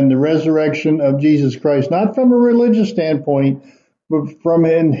period and the resurrection of Jesus Christ, not from a religious standpoint, but from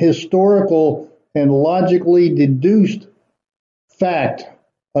an historical and logically deduced fact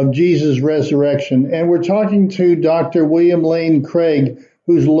of Jesus' resurrection. And we're talking to Dr. William Lane Craig,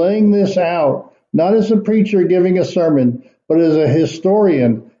 who's laying this out, not as a preacher giving a sermon, but as a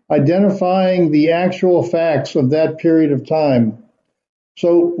historian, identifying the actual facts of that period of time.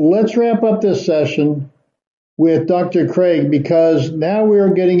 So let's wrap up this session with Dr. Craig, because now we are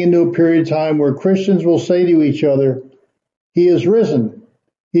getting into a period of time where Christians will say to each other, "He is risen.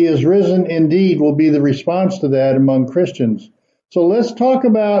 He is risen indeed," will be the response to that among Christians. So let's talk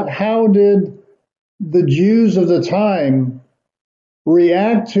about how did the Jews of the time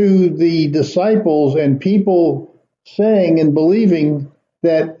react to the disciples and people saying and believing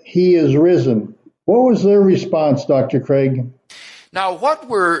that he is risen. What was their response, Dr. Craig? Now, what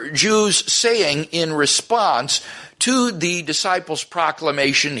were Jews saying in response to the disciples'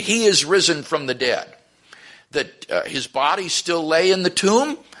 proclamation, he is risen from the dead? That his body still lay in the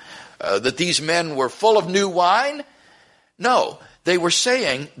tomb? That these men were full of new wine? No, they were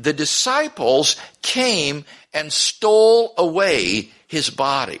saying the disciples came and stole away his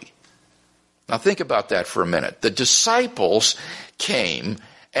body. Now think about that for a minute. The disciples came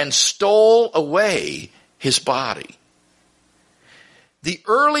and stole away his body. The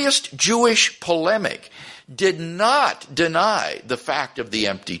earliest Jewish polemic did not deny the fact of the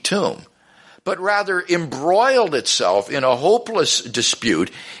empty tomb, but rather embroiled itself in a hopeless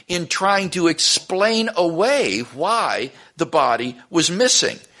dispute in trying to explain away why the body was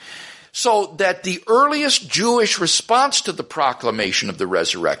missing. So that the earliest Jewish response to the proclamation of the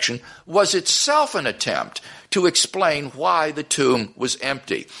resurrection was itself an attempt to explain why the tomb was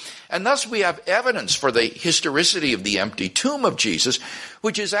empty. And thus we have evidence for the historicity of the empty tomb of Jesus,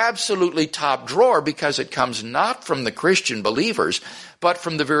 which is absolutely top drawer because it comes not from the Christian believers, but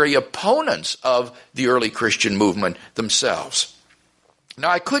from the very opponents of the early Christian movement themselves. Now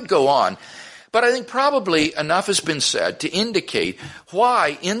I could go on, but I think probably enough has been said to indicate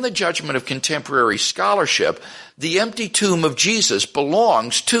why, in the judgment of contemporary scholarship, the empty tomb of Jesus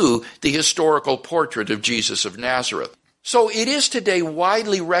belongs to the historical portrait of Jesus of Nazareth. So it is today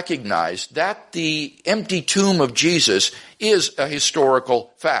widely recognized that the empty tomb of Jesus is a historical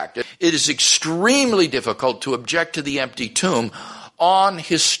fact. It is extremely difficult to object to the empty tomb on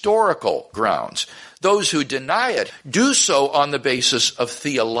historical grounds. Those who deny it do so on the basis of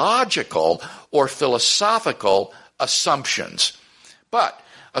theological or philosophical assumptions. But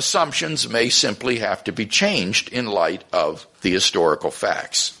assumptions may simply have to be changed in light of the historical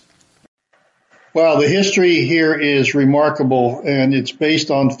facts. Well, the history here is remarkable, and it's based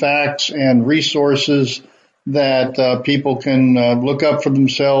on facts and resources that people can look up for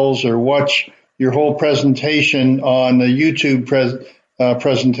themselves or watch your whole presentation on the YouTube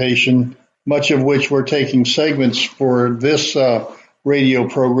presentation, much of which we're taking segments for this radio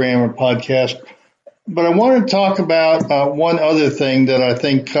program or podcast. But I want to talk about one other thing that I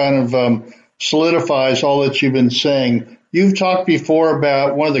think kind of solidifies all that you've been saying. You've talked before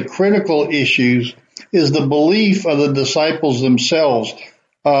about one of the critical issues is the belief of the disciples themselves.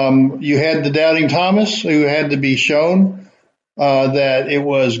 You had the doubting Thomas who had to be shown that it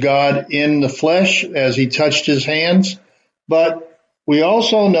was God in the flesh as he touched his hands. But we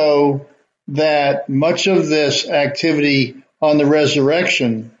also know that much of this activity on the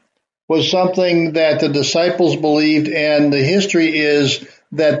resurrection was something that the disciples believed, and the history is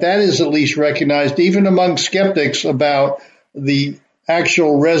that is at least recognized even among skeptics about the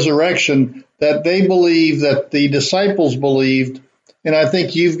actual resurrection, that they believe that the disciples believed. And I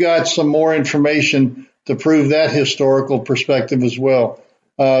think you've got some more information to prove that historical perspective as well.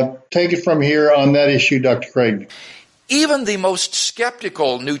 Take it from here on that issue, Dr. Craig. Even the most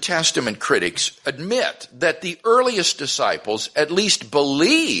skeptical New Testament critics admit that the earliest disciples at least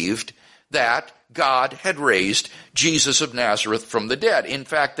believed that God had raised Jesus of Nazareth from the dead. In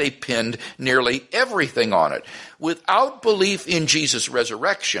fact, they pinned nearly everything on it. Without belief in Jesus'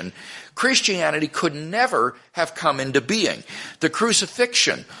 resurrection, Christianity could never have come into being. The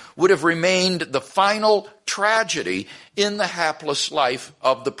crucifixion would have remained the final tragedy in the hapless life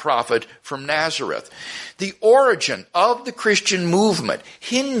of the prophet from Nazareth. The origin of the Christian movement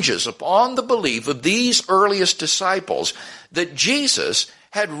hinges upon the belief of these earliest disciples that Jesus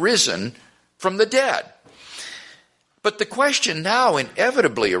had risen from the dead. But the question now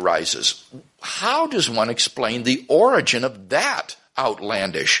inevitably arises, how does one explain the origin of that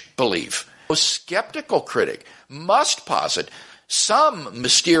outlandish belief? A skeptical critic must posit some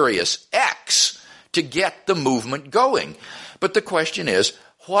mysterious X to get the movement going. But the question is,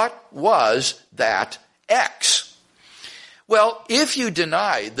 what was that X? Well, if you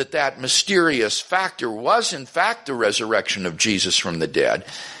deny that that mysterious factor was in fact the resurrection of Jesus from the dead,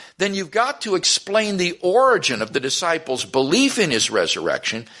 then you've got to explain the origin of the disciples' belief in his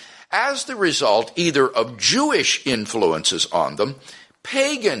resurrection as the result either of Jewish influences on them,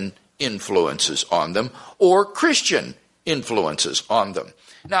 pagan influences on them, or Christian influences on them.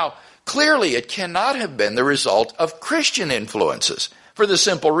 Now, clearly it cannot have been the result of Christian influences, for the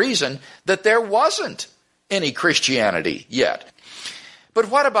simple reason that there wasn't any Christianity yet. But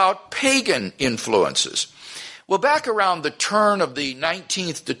what about pagan influences? Well, back around the turn of the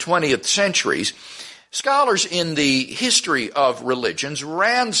 19th to 20th centuries, scholars in the history of religions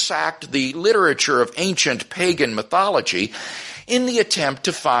ransacked the literature of ancient pagan mythology in the attempt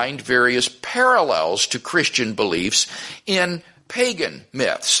to find various parallels to Christian beliefs in pagan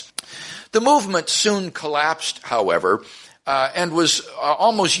myths. The movement soon collapsed, however, and was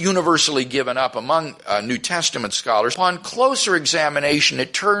almost universally given up among New Testament scholars. Upon closer examination,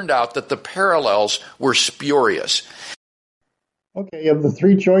 it turned out that the parallels were spurious. Okay, of the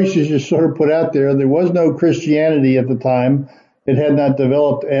three choices you sort of put out there was no Christianity at the time. It had not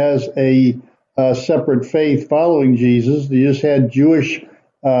developed as a separate faith following Jesus. You just had Jewish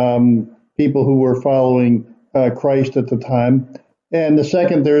people who were following Christ at the time. And the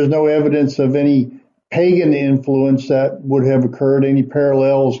second, there is no evidence of any pagan influence that would have occurred, any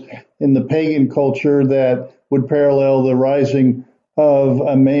parallels in the pagan culture that would parallel the rising of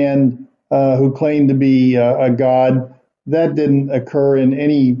a man who claimed to be a god. That didn't occur in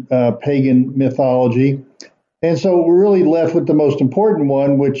any pagan mythology. And so we're really left with the most important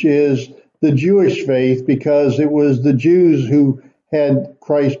one, which is the Jewish faith, because it was the Jews who had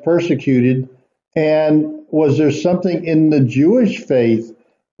Christ persecuted. And was there something in the Jewish faith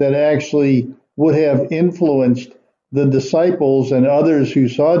that actually would have influenced the disciples and others who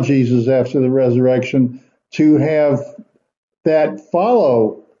saw Jesus after the resurrection to have that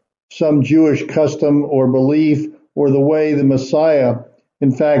follow some Jewish custom or belief or the way the Messiah,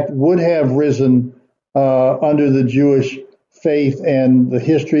 in fact, would have risen under the Jewish faith and the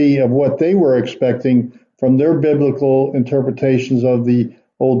history of what they were expecting from their biblical interpretations of the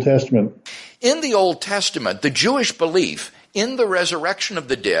Old Testament? In the Old Testament, the Jewish belief in the resurrection of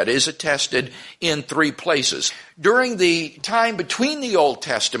the dead is attested in three places. During the time between the Old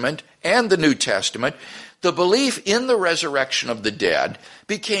Testament and the New Testament, the belief in the resurrection of the dead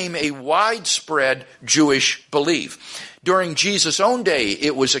became a widespread Jewish belief. During Jesus' own day,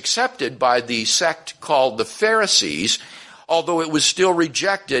 it was accepted by the sect called the Pharisees, although it was still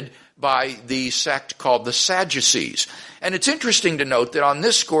rejected by the sect called the Sadducees. And it's interesting to note that on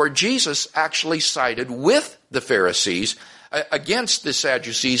this score, Jesus actually sided with the Pharisees against the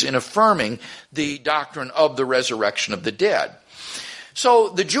Sadducees in affirming the doctrine of the resurrection of the dead. So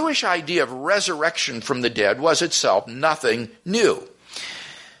the Jewish idea of resurrection from the dead was itself nothing new.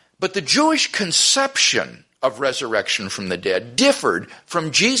 But the Jewish conception of resurrection from the dead differed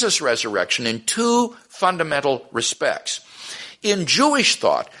from Jesus' resurrection in two fundamental respects. In Jewish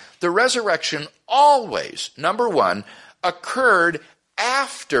thought, the resurrection always, number one, occurred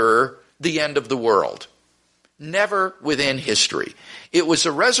after the end of the world, never within history. It was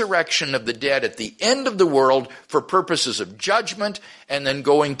a resurrection of the dead at the end of the world for purposes of judgment and then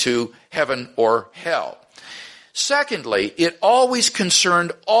going to heaven or hell. Secondly, it always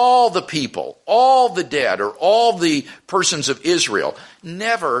concerned all the people, all the dead, or all the persons of Israel,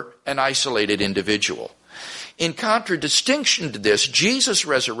 never an isolated individual. In contradistinction to this, Jesus'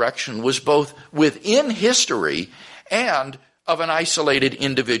 resurrection was both within history and of an isolated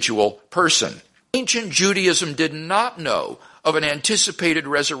individual person. Ancient Judaism did not know of an anticipated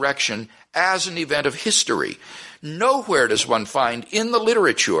resurrection as an event of history, Nowhere does one find in the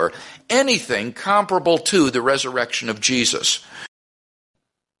literature anything comparable to the resurrection of Jesus.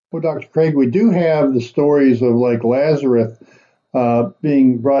 Well, Dr. Craig, we do have the stories of like Lazarus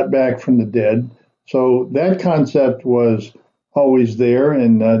being brought back from the dead. So that concept was always there,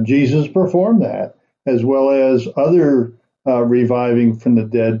 and Jesus performed that, as well as other reviving from the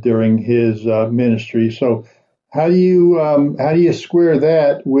dead during his ministry. So how do you square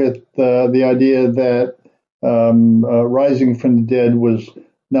that with the idea that rising from the dead was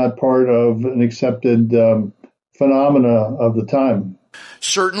not part of an accepted phenomena of the time?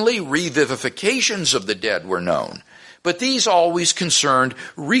 Certainly, revivifications of the dead were known, but these always concerned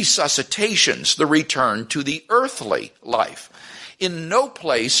resuscitations, the return to the earthly life. In no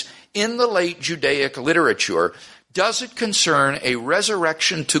place in the late Judaic literature does it concern a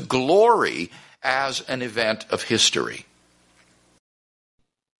resurrection to glory as an event of history.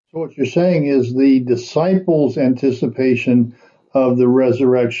 So what you're saying is the disciples' anticipation of the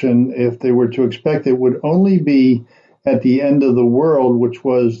resurrection, if they were to expect it, would only be at the end of the world, which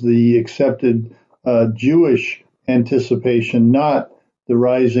was the accepted Jewish anticipation, not the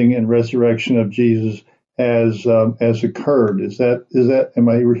rising and resurrection of Jesus as occurred. Is that? Am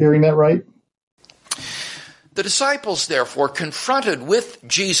I hearing that right? The disciples, therefore, confronted with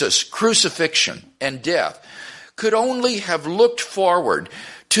Jesus' crucifixion and death, could only have looked forward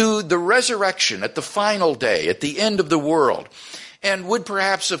to the resurrection at the final day, at the end of the world, and would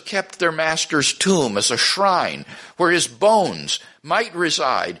perhaps have kept their master's tomb as a shrine where his bones might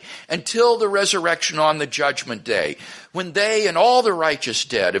reside until the resurrection on the judgment day, when they and all the righteous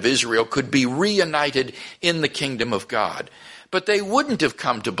dead of Israel could be reunited in the kingdom of God. But they wouldn't have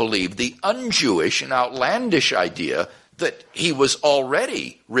come to believe the un-Jewish and outlandish idea that he was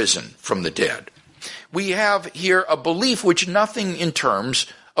already risen from the dead. We have here a belief which nothing in terms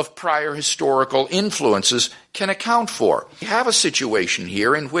of prior historical influences can account for. We have a situation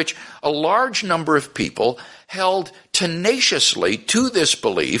here in which a large number of people held tenaciously to this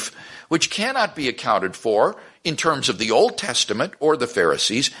belief, which cannot be accounted for in terms of the Old Testament or the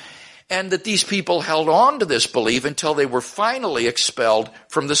Pharisees, and that these people held on to this belief until they were finally expelled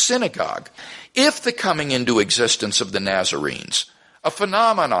from the synagogue. If the coming into existence of the Nazarenes, a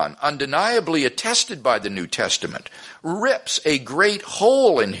phenomenon undeniably attested by the New Testament, rips a great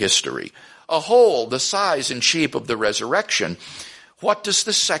hole in history, a hole the size and shape of the resurrection, what does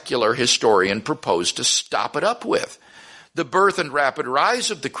the secular historian propose to stop it up with? The birth and rapid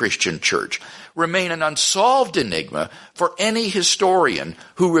rise of the Christian church remain an unsolved enigma for any historian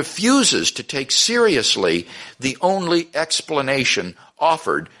who refuses to take seriously the only explanation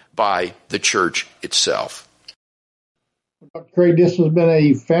offered by the church itself. Dr. Craig, this has been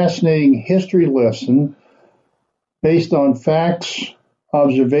a fascinating history lesson based on facts,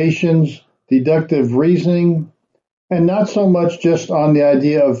 observations, deductive reasoning, and not so much just on the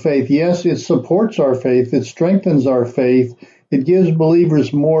idea of faith. Yes, it supports our faith, it strengthens our faith, it gives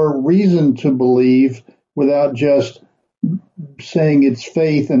believers more reason to believe without just saying it's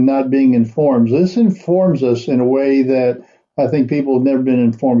faith and not being informed. This informs us in a way that I think people have never been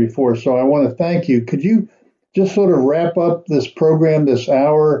informed before. So I want to thank you. Could you just sort of wrap up this program, this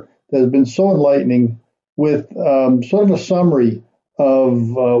hour that has been so enlightening, with sort of a summary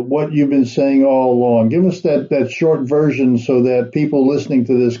of what you've been saying all along? Give us that short version so that people listening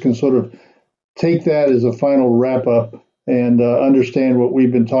to this can sort of take that as a final wrap-up and understand what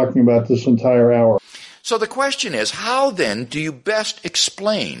we've been talking about this entire hour. So the question is, how then do you best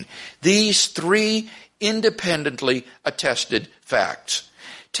explain these three independently attested facts?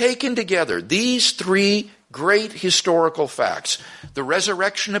 Taken together, these three great historical facts, the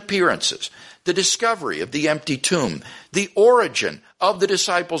resurrection appearances, the discovery of the empty tomb, the origin of the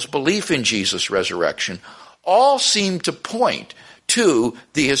disciples' belief in Jesus' resurrection, all seem to point to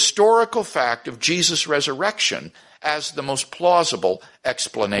the historical fact of Jesus' resurrection as the most plausible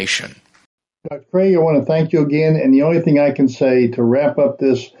explanation. Dr. Craig, I want to thank you again, and the only thing I can say to wrap up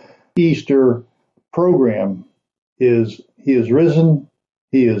this Easter program is He is risen,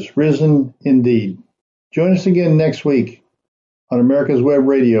 He is risen indeed. Join us again next week on America's Web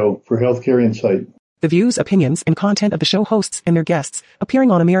Radio for Healthcare Insight. The views, opinions, and content of the show hosts and their guests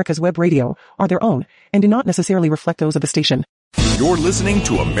appearing on America's Web Radio are their own and do not necessarily reflect those of the station. You're listening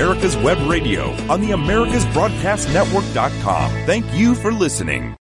to America's Web Radio on the AmericasBroadcastNetwork.com. Thank you for listening.